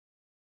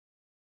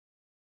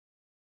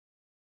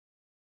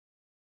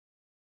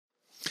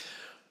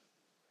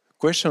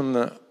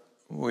question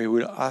we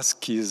will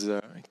ask is,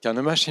 can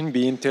a machine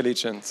be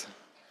intelligent?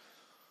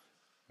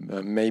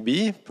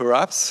 Maybe,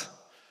 perhaps.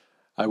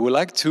 I would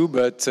like to,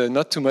 but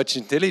not too much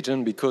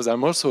intelligent, because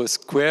I'm also a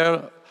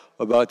square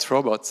about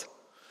robots.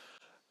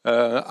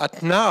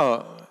 At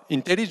now,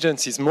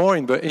 intelligence is more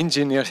in the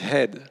engineer's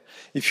head.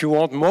 If you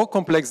want more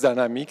complex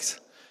dynamics,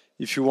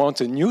 if you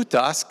want a new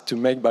task to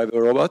make by the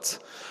robots,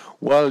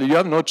 well, you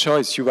have no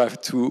choice. You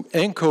have to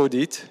encode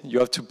it, you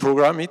have to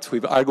program it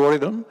with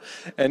algorithm,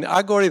 and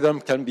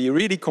algorithm can be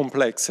really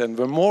complex, and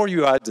the more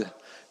you add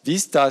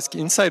this task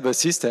inside the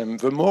system,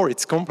 the more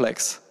it's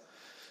complex.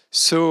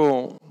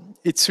 So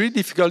it's really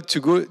difficult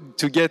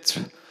to get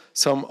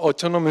some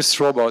autonomous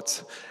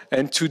robots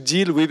and to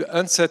deal with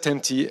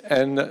uncertainty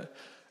and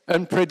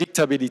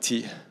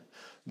unpredictability.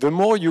 The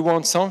more you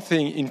want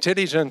something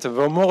intelligent,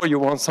 the more you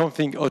want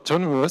something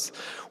autonomous,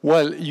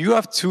 well, you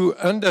have to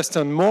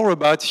understand more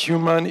about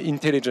human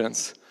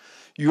intelligence.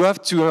 You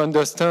have to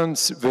understand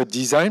the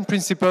design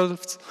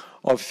principles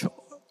of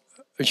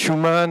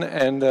human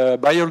and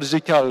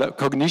biological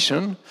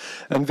cognition,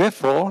 and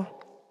therefore,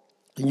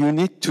 you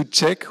need to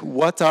check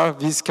what are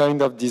these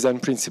kind of design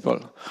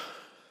principles.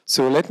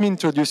 So let me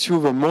introduce you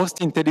the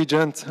most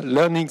intelligent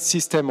learning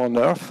system on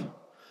Earth,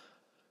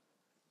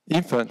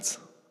 infants.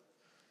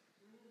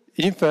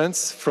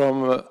 Infants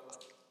from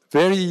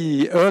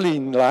very early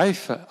in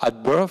life,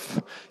 at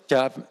birth,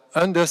 can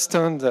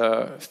understand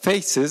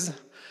faces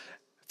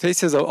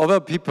of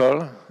other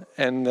people,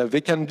 and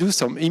they can do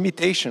some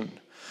imitation.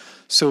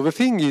 So the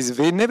thing is,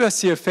 they never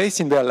see a face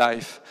in their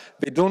life.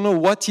 They don't know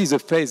what is a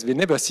face. They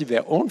never see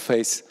their own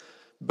face.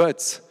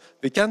 But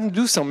they can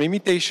do some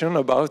imitation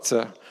about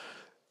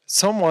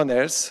someone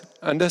else,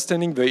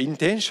 understanding the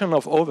intention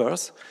of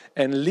others,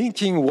 and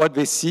linking what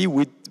they see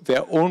with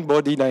their own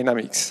body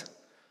dynamics.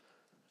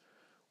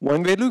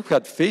 When they look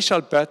at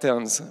facial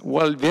patterns,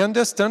 well, they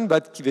understand,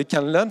 but they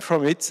can learn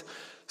from it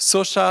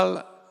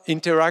social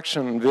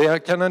interaction. They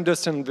can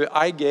understand the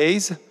eye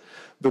gaze,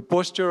 the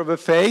posture of the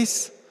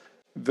face,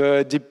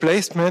 the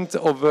displacement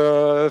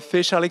of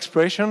facial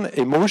expression,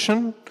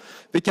 emotion.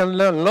 They can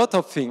learn a lot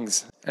of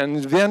things.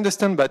 And they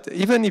understand that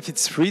even if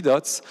it's 3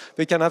 dots,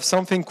 they can have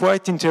something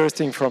quite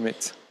interesting from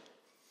it.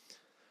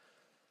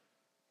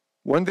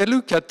 When they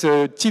look at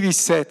a TV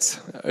set,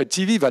 a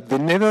TV that they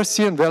never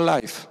see in their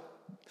life,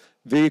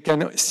 they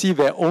can see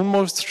their own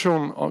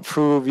motion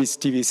through this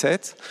TV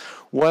set.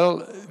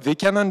 Well, they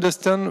can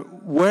understand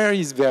where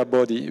is their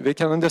body. They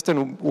can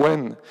understand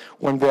when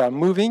they are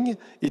moving,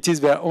 it is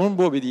their own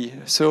body.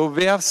 So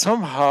they have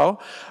somehow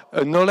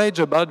a knowledge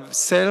about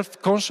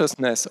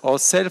self-consciousness or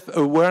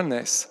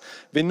self-awareness.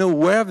 They know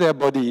where their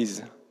body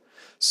is.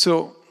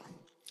 So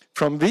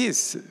from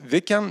this,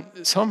 they can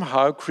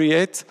somehow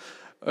create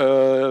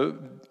a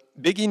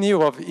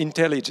beginning of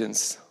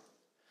intelligence.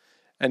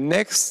 And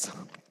next,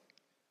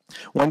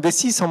 when they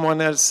see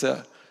someone else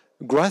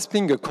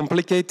grasping a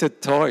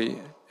complicated toy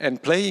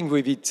and playing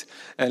with it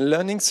and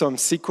learning some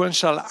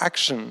sequential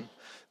action,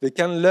 they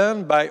can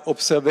learn by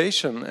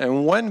observation.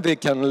 And when they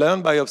can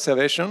learn by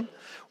observation,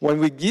 when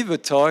we give a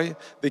toy,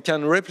 they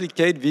can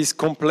replicate this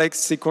complex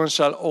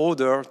sequential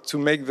order to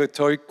make the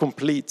toy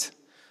complete.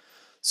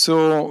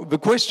 So the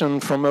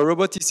question from a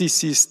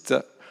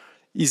roboticist,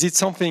 is it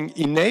something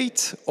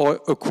innate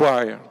or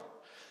acquired?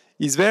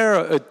 Is there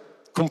a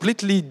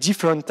completely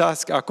different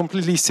tasks are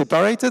completely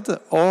separated,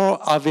 or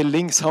are they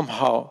linked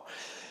somehow?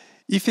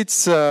 If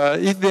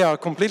they are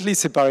completely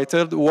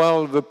separated,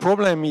 well, the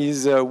problem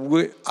is,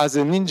 as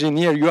an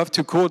engineer, you have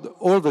to code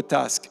all the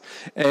tasks.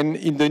 And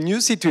in the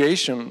new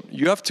situation,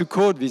 you have to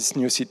code this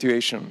new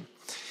situation.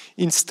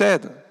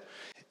 Instead,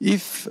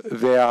 if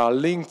they are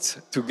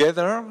linked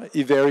together,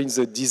 if there is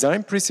a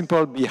design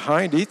principle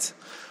behind it,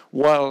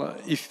 well,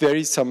 if there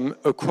is some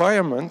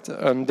acquirement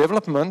and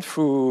development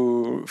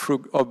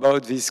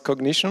about this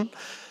cognition,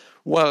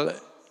 well,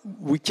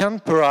 we can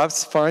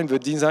perhaps find the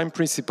design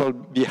principle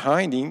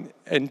behind it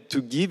and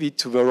to give it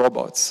to the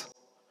robots.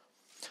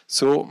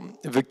 So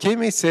the key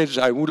message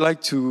I would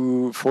like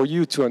for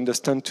you to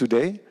understand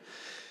today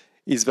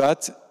is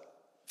that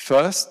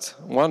first,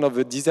 one of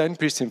the design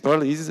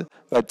principles is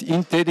that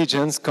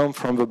intelligence comes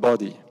from the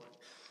body.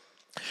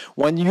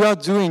 When you are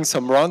doing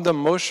some random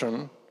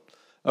motion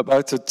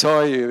about a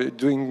toy,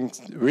 doing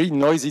really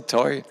noisy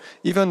toy,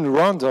 even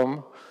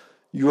random,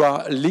 you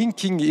are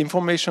linking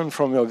information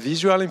from your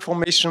visual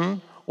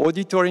information,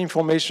 auditory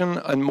information,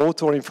 and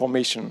motor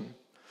information.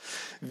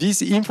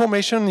 This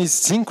information is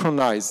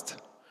synchronized,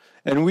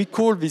 and we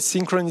call this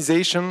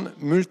synchronization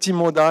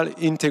multi-modal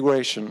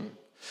integration.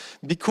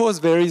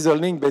 Because there is a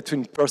link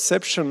between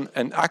perception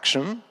and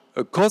action,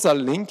 a causal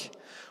link,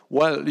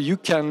 well, you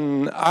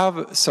can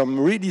have some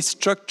really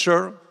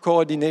structured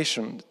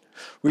coordination.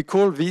 We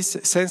call this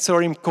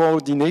sensory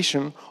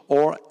coordination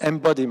or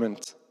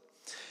embodiment.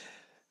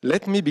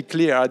 Let me be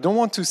clear, I don't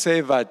want to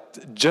say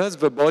that just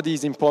the body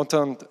is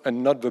important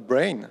and not the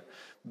brain,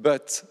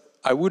 but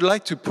I would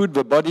like to put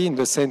the body in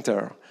the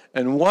center.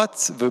 And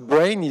what the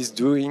brain is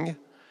doing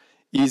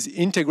is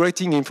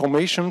integrating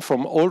information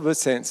from all the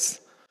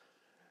senses.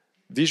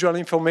 visual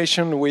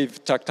information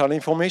with tactile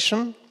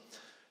information,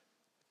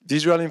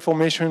 visual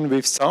information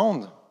with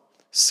sound,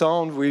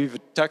 sound with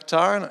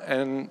tactile,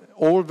 and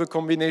all the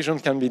combination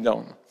can be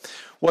done.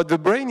 What the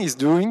brain is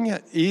doing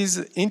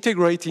is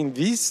integrating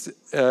these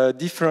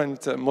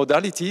different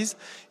modalities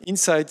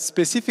inside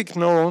specific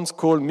neurons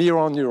called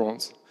mirror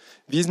neurons.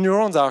 These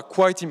neurons are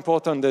quite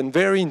important and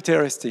very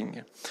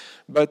interesting,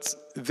 but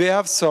they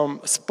have some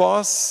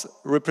sparse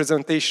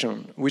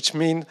representation, which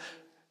means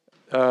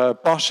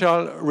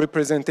partial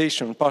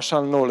representation,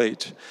 partial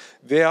knowledge.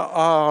 There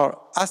are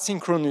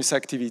asynchronous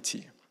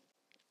activity.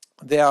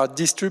 They are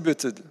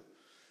distributed.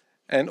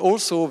 And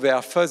also they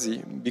are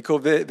fuzzy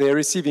because they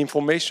receive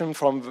information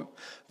from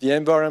the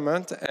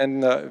environment,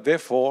 and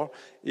therefore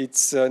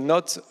it's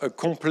not a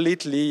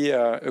complete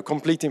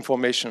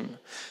information.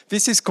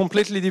 This is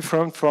completely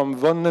different from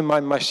von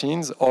Neumann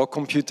machines or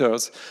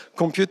computers.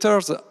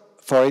 Computers,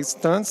 for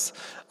instance,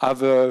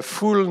 have a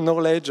full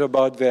knowledge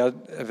about their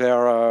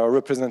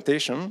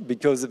representation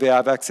because they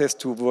have access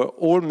to the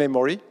whole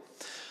memory.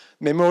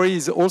 Memory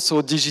is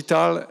also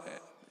digital.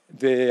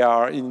 They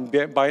are in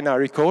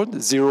binary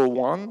code, 0,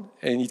 1,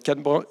 and it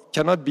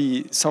cannot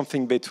be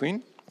something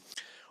between.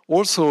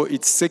 Also,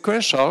 it's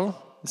sequential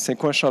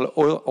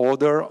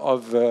order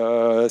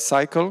of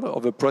cycle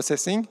of the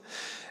processing.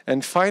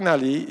 And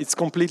finally, it's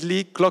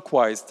completely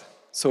clockwise.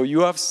 So you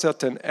have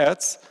certain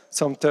hertz,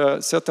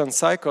 certain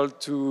cycle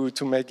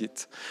to make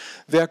it.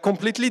 They are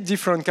completely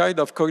different kind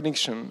of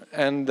cognition.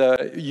 And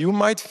you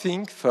might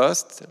think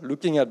first,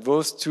 looking at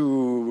those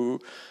two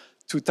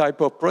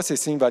type of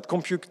processing, that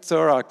computers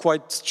are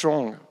quite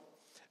strong.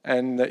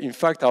 And in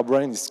fact, our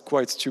brain is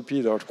quite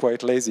stupid or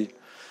quite lazy.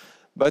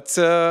 But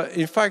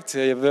in fact,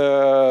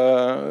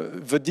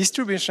 the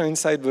distribution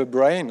inside the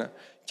brain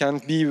can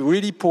be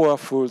really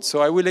powerful. So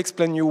I will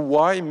explain you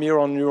why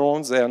mirror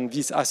neurons and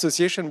this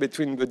association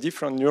between the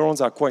different neurons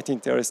are quite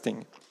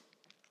interesting.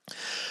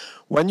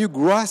 When you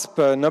grasp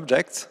an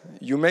object,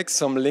 you make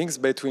some links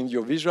between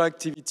your visual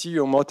activity,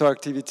 your motor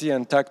activity,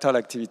 and tactile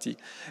activity.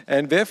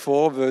 And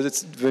therefore,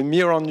 the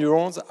mirror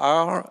neurons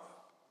are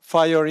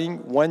firing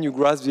when you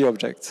grasp the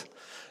object.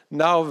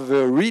 Now,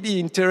 the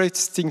really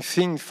interesting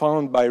thing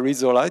found by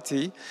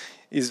Rizzolatti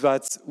is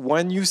that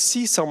when you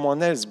see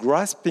someone else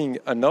grasping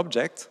an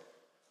object,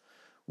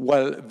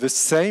 well, the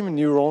same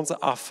neurons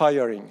are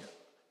firing.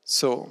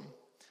 So,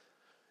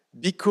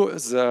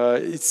 because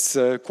it's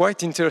a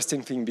quite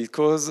interesting thing,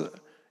 because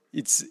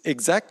it's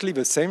exactly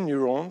the same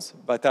neurons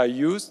that are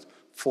used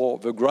for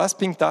the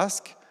grasping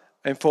task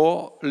and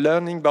for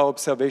learning by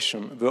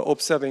observation, the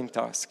observing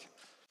task.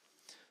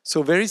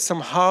 So there is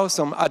somehow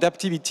some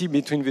adaptivity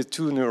between the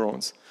two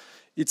neurons.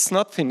 It's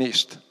not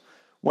finished.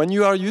 When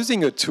you are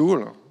using a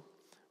tool,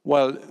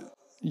 well,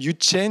 you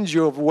change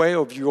your way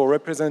of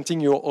representing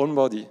your own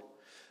body.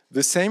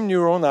 The same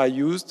neurons are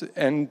used,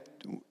 and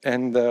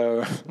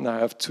now I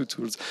have two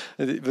tools.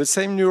 The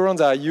same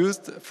neurons are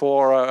used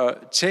for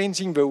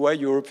changing the way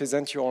you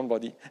represent your own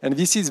body. And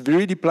this is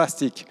really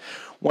plastic.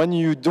 When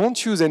you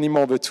don't use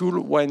anymore the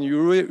tool, when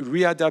you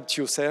readapt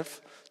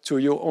yourself to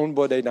your own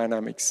body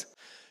dynamics,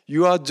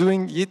 you are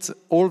doing it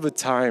all the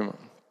time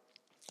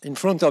in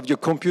front of your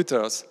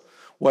computers.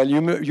 While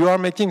you are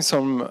making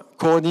some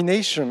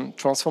coordination,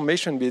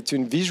 transformation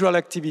between visual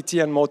activity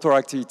and motor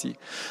activity.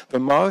 The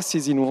mouse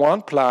is in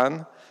one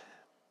plane,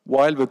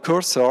 while the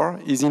cursor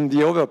is in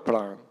the other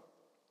plane,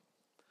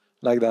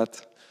 like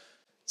that.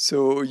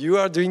 So you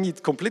are doing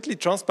it completely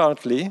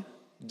transparently,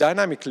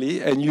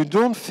 dynamically, and you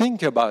don't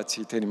think about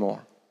it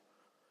anymore.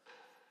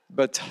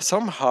 But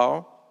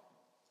somehow,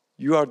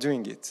 you are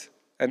doing it.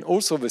 And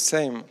also the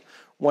same,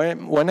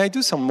 when I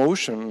do some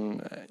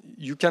motion,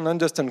 you can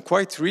understand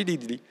quite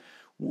readily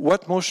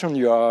what motion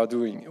you are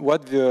doing,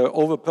 what the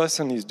other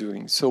person is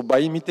doing. So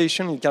by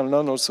imitation, you can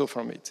learn also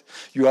from it.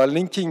 You are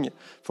linking,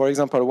 for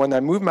example, when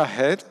I move my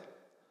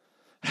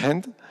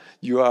hand,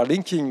 you are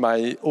linking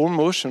my own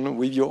motion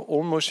with your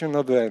own motion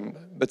of the hand.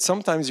 But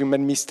sometimes you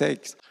make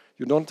mistakes.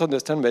 You don't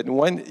understand that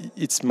when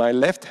it's my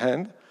left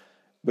hand,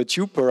 but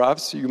you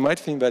might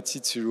think that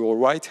it's your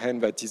right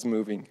hand that is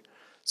moving.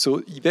 So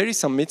there is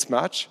some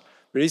mismatch,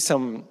 there is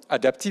some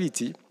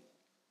adaptivity.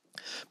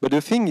 But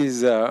the thing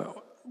is,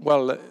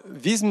 well,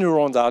 these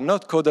neurons are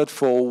not coded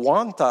for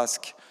one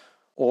task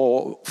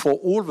or for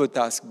all the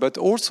tasks, but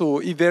also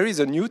if there is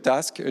a new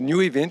task, a new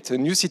event, a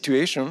new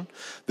situation,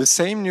 the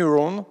same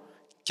neuron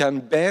can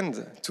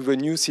bend to the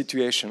new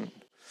situation.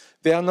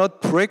 They are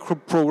not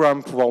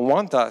pre-programmed for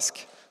one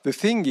task. The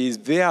thing is,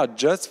 they are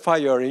just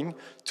firing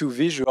to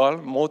visual,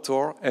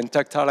 motor, and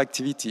tactile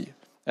activity,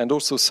 and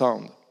also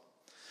sound.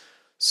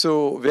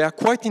 So they are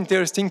quite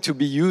interesting to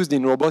be used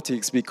in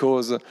robotics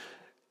because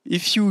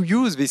if you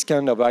use this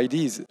kind of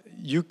ideas,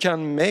 you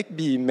can make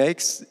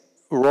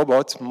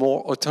robots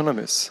more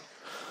autonomous.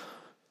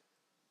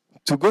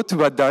 To go to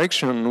that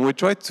direction, we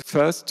tried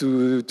first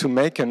to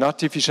make an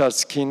artificial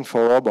skin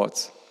for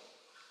robots.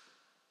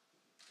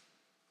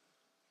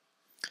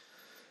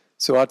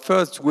 So at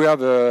first, we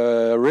have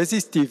a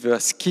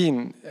resistive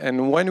skin,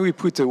 and when we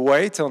put a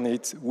weight on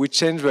it, we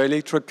change the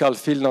electrical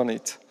field on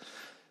it.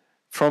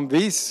 From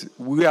this,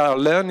 we are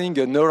learning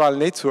a neural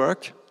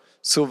network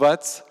so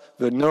that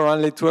the neural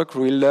network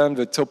will learn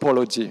the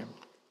topology.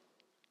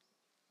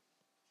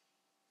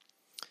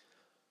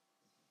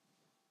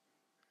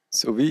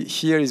 So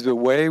here is the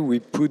way we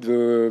put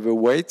the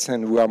weights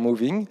and we are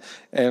moving.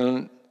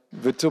 And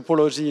the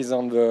topology is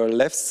on the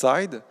left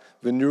side.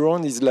 The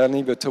neuron is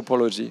learning the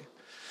topology.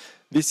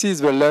 This is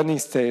the learning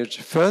stage.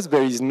 First,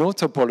 there is no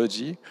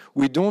topology.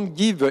 We don't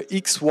give the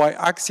XY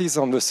axis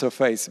on the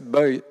surface,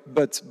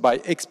 but by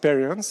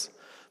experience,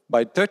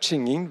 by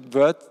touching it,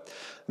 but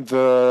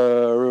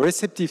the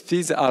receptive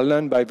fields are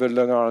learned by the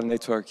neural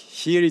network.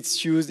 Here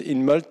it's used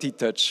in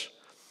multi-touch.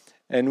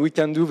 And we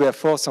can do,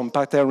 therefore, some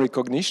pattern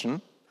recognition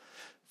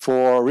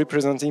for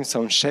representing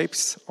some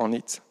shapes on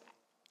it.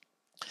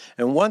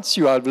 And once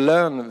you have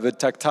learned the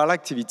tactile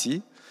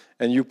activity,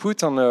 and you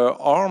put on an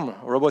arm,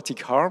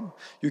 robotic arm,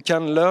 you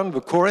can learn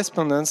the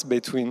correspondence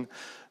between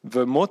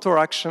the motor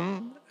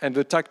action and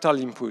the tactile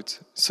input.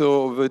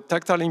 So the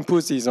tactile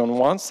input is on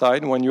one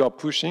side when you are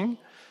pushing,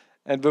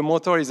 and the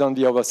motor is on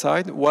the other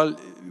side. Well,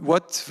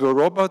 what the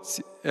robot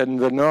and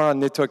the neural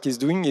network is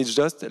doing is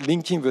just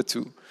linking the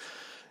two.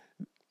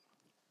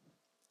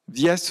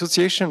 The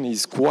association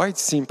is quite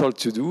simple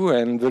to do,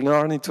 and the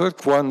neural network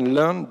can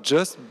learn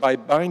just by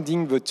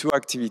binding the two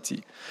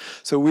activities.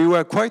 So we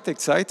were quite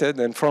excited,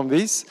 and from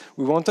this,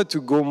 we wanted to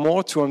go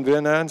more to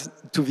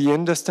the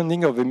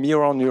understanding of the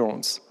mirror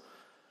neurons.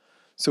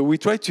 So we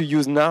try to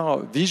use now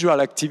visual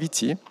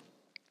activity,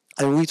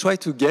 and we try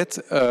to get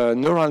a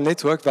neural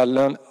network that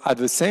learns at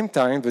the same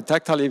time the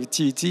tactile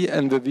activity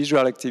and the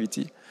visual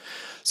activity.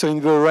 So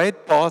in the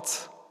red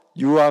part,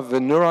 you have the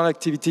neural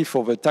activity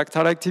for the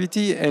tactile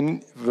activity,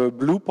 and the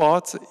blue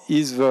part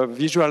is the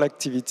visual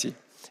activity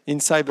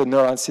inside the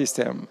neural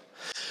system.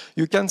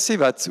 You can see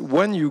that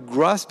when you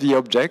grasp the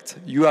object,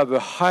 you have a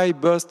high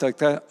burst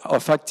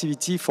of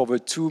activity for the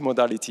two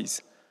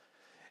modalities.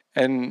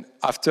 And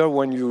after,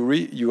 when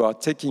you are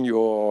taking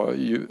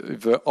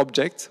the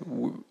object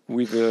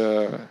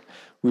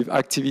with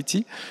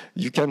activity,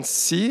 you can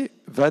see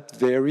that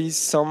there is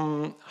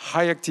some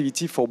high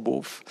activity for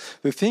both.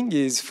 The thing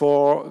is,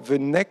 for the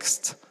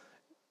next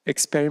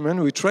experiment,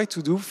 we try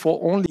to do for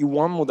only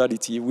one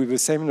modality with the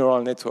same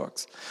neural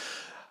networks.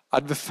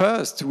 At the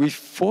first, we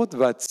thought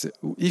that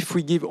if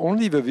we give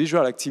only the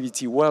visual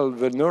activity, well,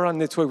 the neural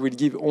network will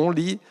give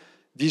only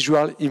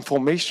visual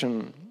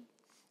information.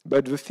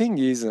 But the thing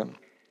is,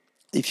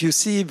 if you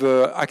see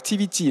the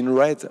activity in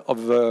red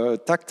of the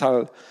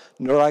tactile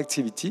neural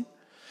activity,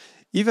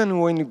 even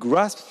when you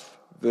grasp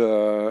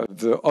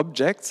the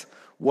object,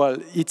 well,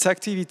 its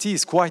activity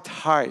is quite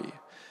high.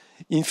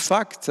 In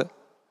fact,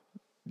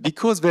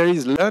 because there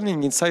is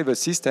learning inside the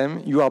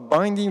system, you are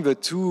binding the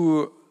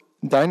two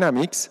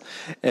dynamics,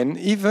 and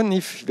even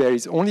if there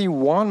is only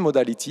one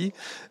modality,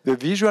 the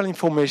visual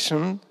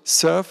information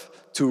serves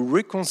to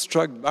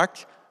reconstruct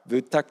back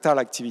the tactile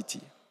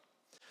activity.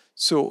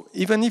 So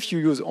even if you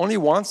use only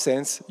one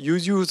sense, you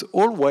use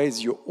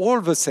always all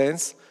the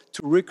sense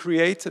to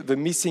recreate the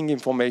missing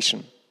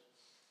information.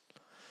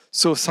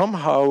 So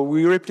somehow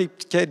we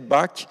replicate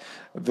back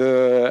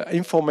the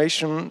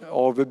information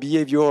or the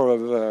behavior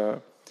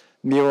of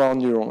mirror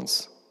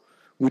neurons.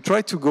 We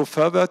try to go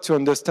further to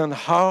understand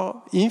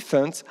how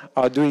infants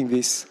are doing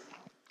this.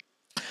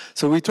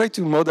 So we try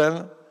to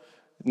model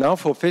now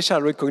for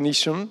facial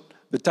recognition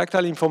the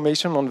tactile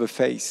information on the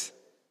face.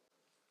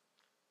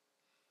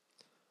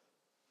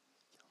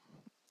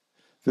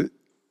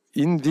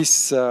 In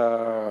this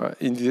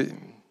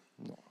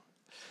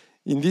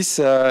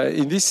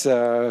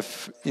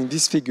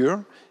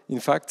figure, in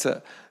fact,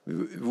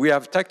 we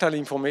have tactile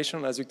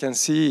information, as you can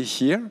see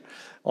here,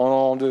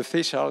 on the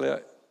facial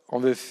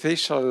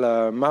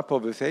map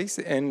of the face,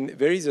 and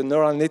there is a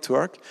neural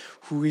network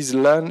who is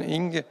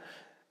learning,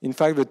 in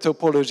fact, the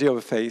topology of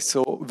the face.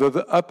 So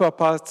the upper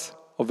part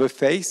of the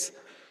face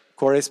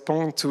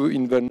corresponds to,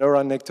 in the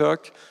neural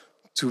network,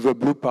 to the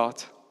blue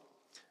part.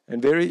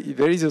 And there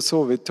is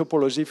also the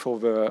topology for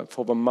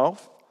the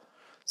mouth.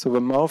 So the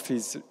mouth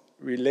is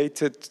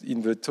related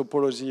in the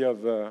topology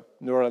of the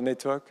neural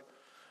network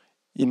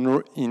in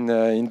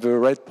the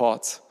red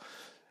part.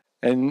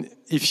 And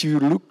if you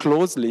look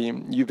closely,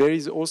 there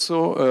is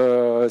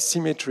also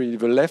symmetry,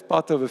 the left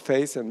part of the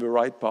face and the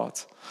right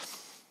part.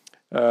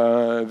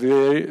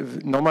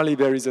 Normally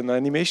there is an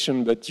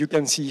animation, but you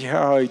can see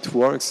how it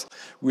works.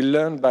 We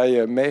learn by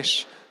a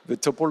mesh the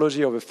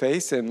topology of the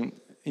face, and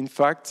in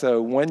fact,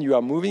 when you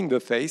are moving the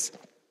face,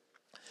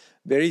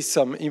 there is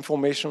some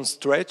information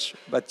stretch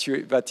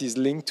that is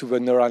linked to the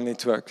neural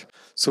network.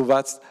 So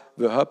that's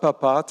the upper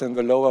part and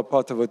the lower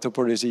part of the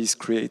topology is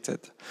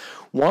created.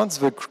 Once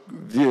the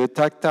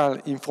tactile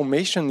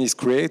information is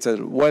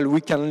created, well,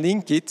 we can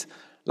link it,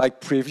 like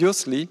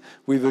previously,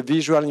 with the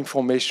visual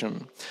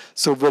information.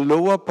 So the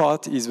lower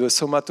part is the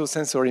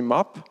somatosensory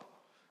map,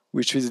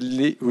 which is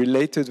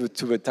related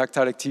to the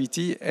tactile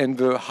activity, and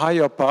the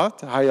higher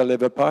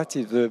level part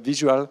is the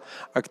visual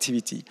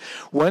activity.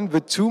 When the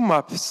two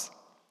maps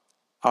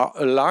are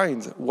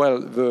aligned, well,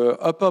 the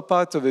upper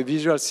part of the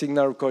visual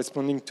signal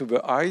corresponding to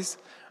the eyes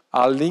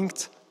are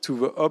linked to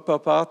the upper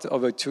part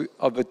of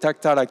the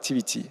tactile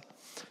activity.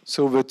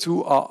 So the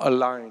two are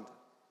aligned.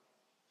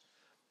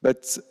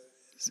 But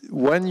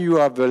when you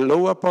have the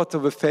lower part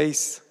of the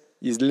face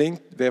is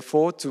linked,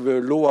 therefore, to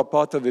the lower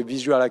part of the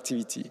visual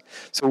activity.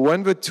 So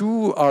when the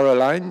two are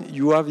aligned,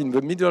 you have in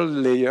the middle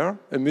layer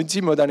a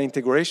multi-modal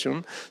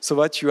integration, so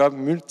that you have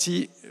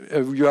bimodal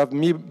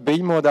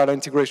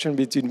integration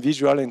between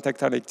visual and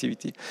tactile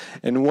activity.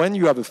 And when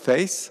you have a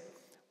face,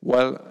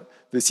 well,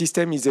 the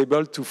system is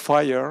able to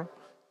fire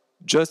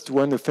just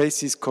when the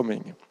face is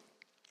coming.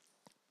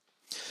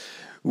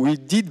 We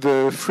did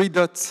the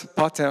 3-dot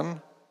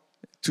pattern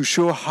to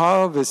show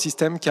how the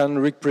system can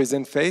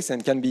represent face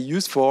and can be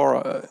used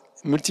for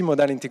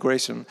multimodal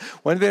integration.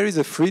 When there is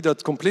a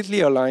 3-dot completely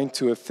aligned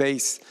to a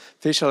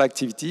facial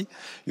activity,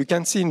 you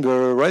can see in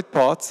the right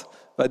part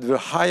that the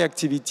high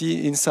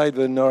activity inside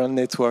the neural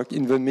network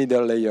in the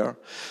middle layer.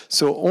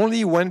 So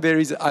only when there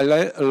is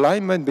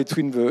alignment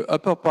between the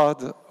upper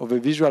part of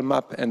the visual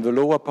map and the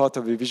lower part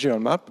of the visual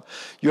map,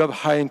 you have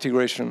high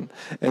integration.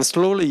 And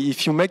slowly,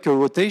 if you make a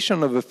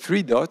rotation of the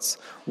 3 dots,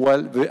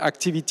 well, the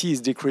activity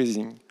is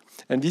decreasing.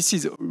 And this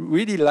is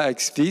really like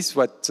this,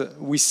 what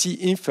we see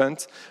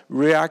infants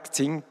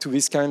reacting to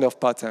this kind of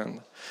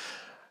pattern.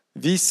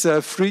 These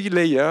 3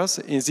 layers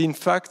is in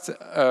fact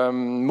a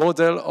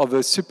model of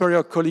a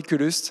superior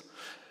colliculus.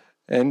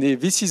 And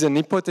this is an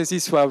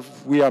hypothesis that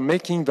we are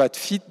making that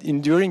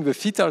during the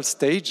fetal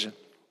stage,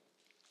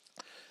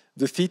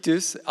 the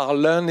fetus are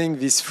learning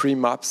these 3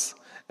 maps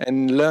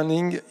and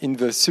learning in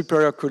the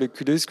superior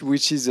colliculus,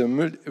 which is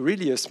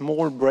really a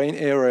small brain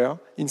area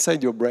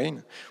inside your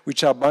brain,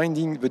 which are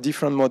binding the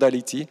different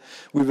modality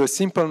with a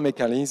simple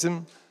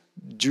mechanism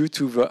due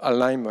to the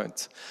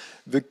alignment.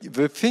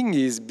 The thing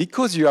is,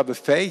 because you have a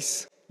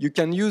face, you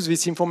can use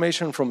this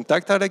information from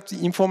tactile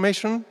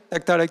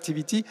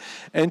activity,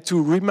 and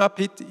to remap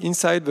it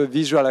inside the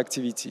visual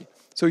activity.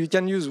 So you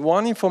can use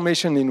one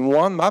information in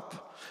one map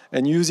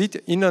and use it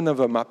in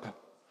another map.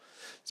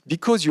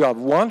 Because you have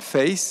one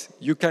face,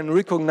 you can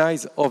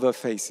recognize other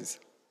faces.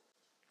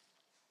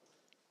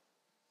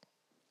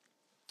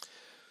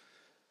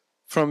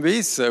 From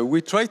this,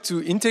 we try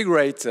to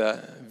integrate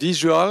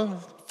visual,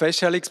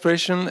 facial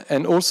expression,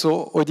 and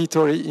also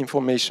auditory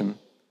information.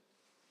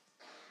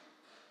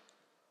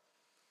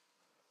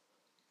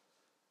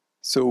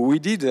 So we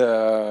did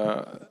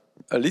a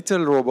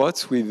little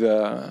robot with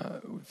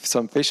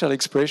some facial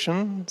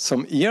expression,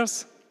 some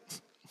ears,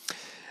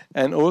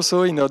 and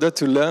also in order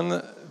to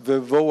learn the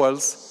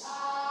vowels.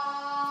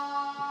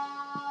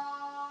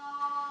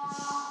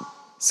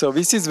 So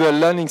this is the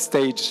learning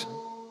stage.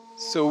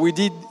 So we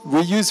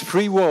use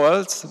 3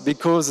 vowels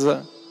because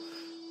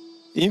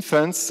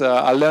infants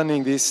are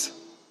learning this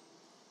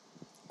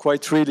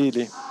quite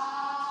readily.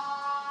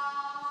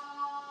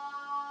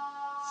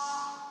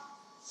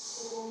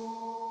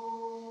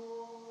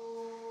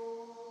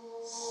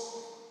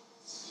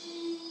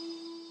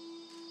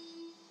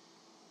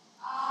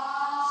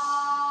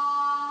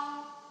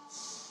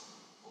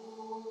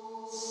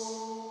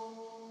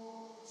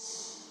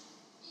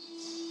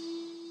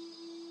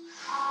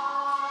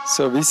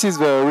 So this is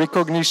the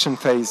recognition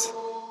phase.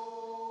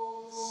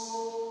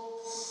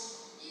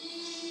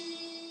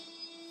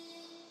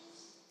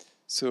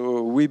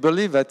 So we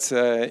believe that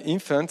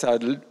infants are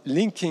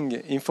linking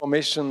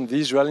information,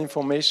 visual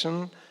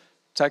information,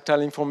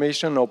 tactile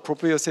information, or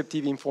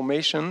proprioceptive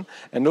information,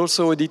 and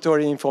also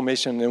auditory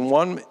information. And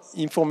one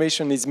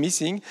information is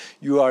missing,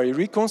 you are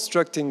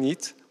reconstructing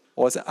it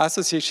or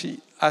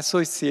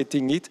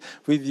associating it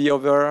with the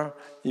other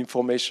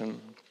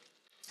information.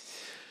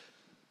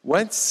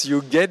 Once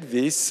you get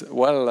this,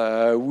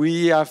 well,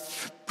 we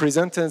have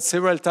presented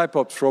several types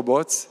of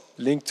robots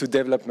linked to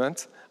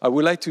development. I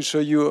would like to show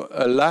you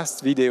a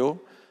last video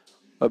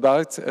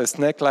about a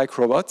snake-like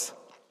robot.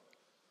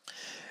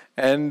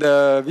 And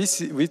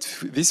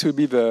this will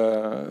be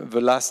the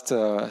last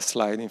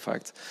slide, in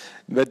fact.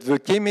 But the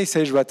key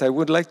message that I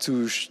would like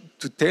to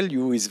tell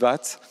you is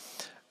that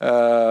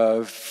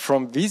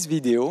from this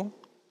video,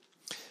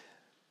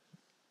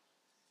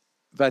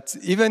 that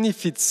even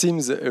if it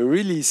seems a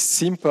really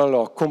simple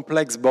or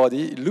complex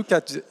body, look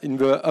at in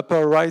the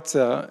upper right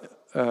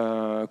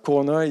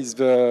corner is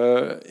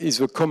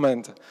the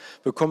command.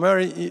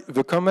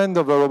 The command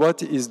of a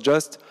robot is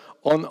just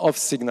on-off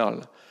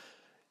signal.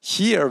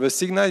 Here, the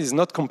signal is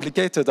not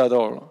complicated at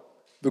all.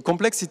 The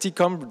complexity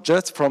comes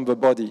just from the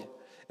body.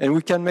 And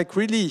we can make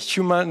really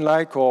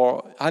human-like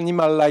or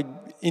animal-like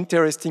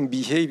interesting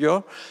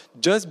behavior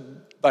just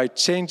by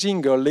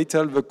changing a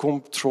little the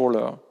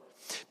controller.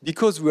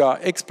 Because we are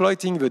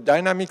exploiting the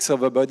dynamics of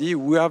the body,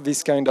 we have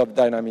this kind of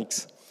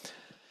dynamics.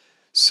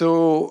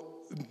 So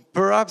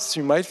perhaps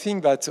you might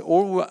think that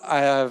all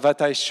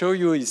that I show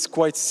you is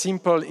quite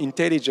simple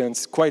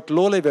intelligence, quite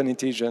low-level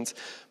intelligence.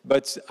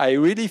 But I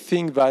really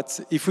think that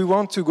if we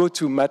want to go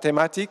to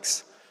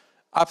mathematics,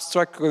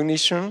 abstract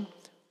cognition,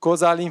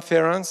 causal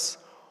inference,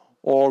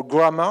 or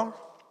grammar,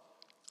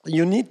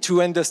 you need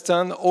to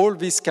understand all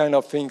these kind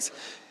of things.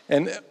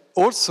 And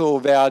also,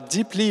 they are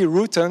deeply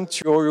rooted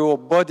to your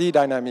body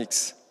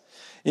dynamics.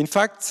 In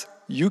fact,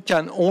 you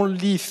can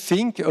only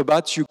think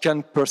about you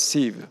can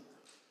perceive.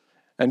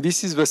 And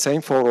this is the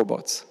same for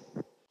robots.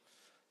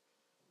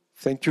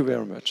 Thank you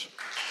very much.